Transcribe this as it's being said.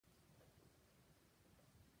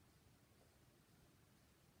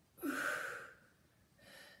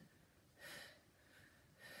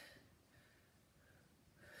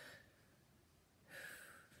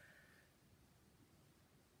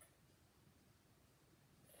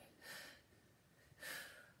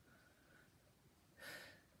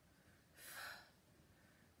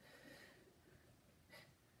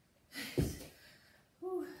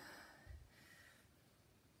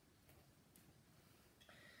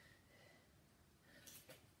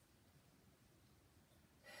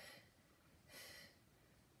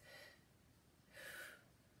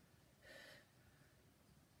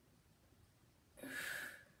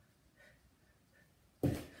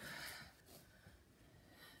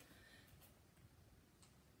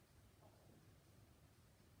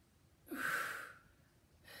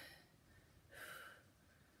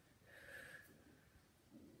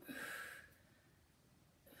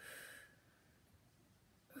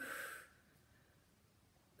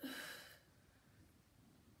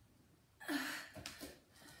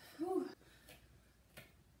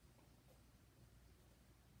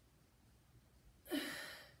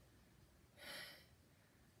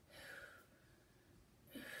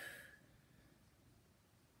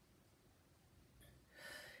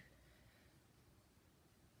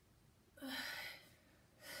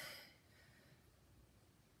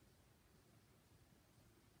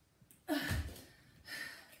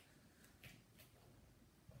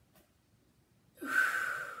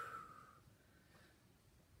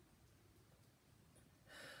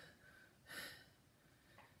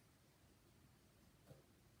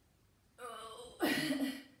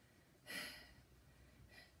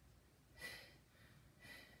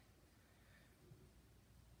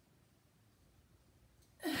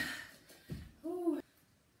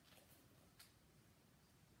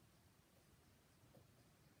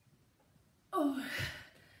Oh,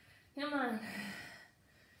 come on.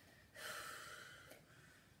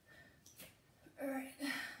 All right,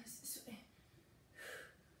 this way.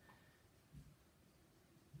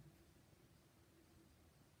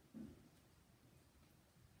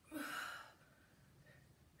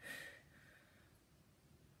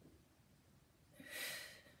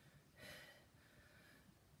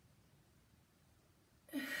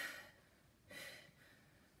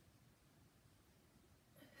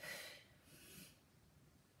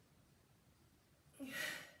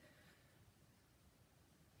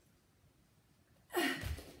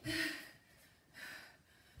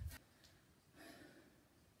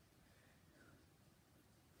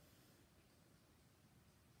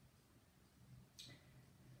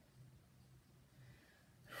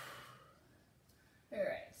 All right.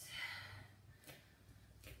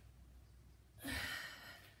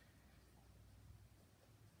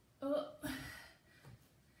 Oh.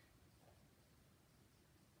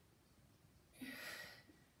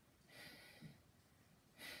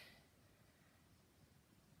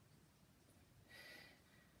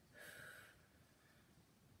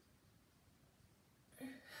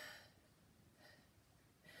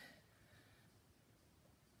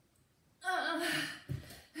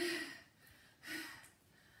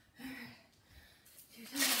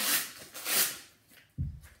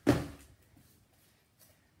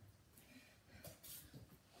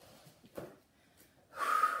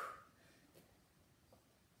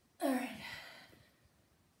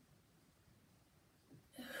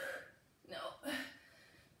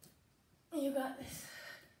 You got this.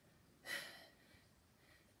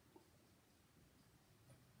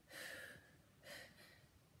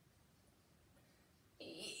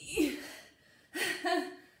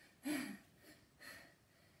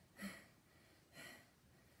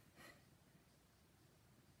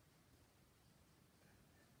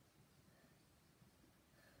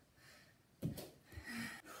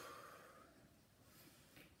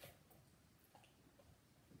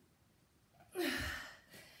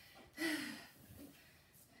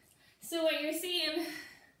 So what you're seeing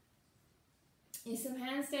is some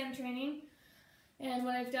handstand training, and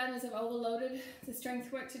what I've done is I've overloaded the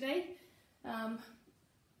strength work today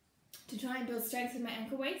to try and build strength in my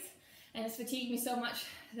ankle weights, and it's fatigued me so much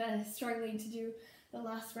that I'm struggling to do the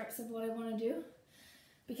last reps of what I want to do,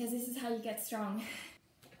 because this is how you get strong.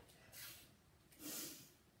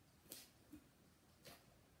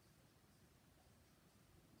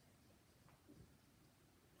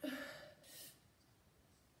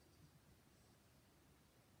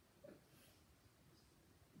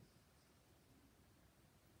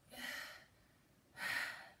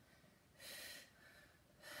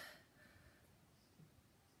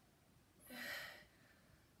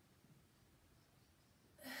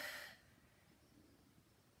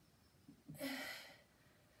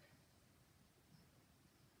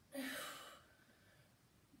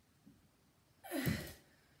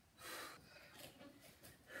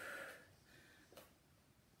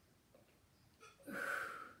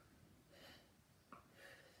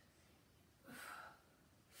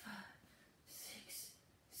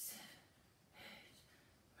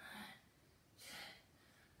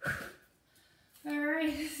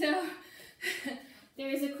 So there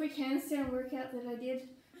is a quick handstand workout that I did.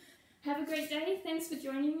 Have a great day. Thanks for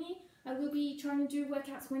joining me. I will be trying to do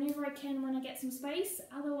workouts whenever I can when I get some space.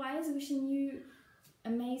 Otherwise, wishing you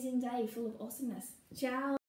an amazing day full of awesomeness. Ciao.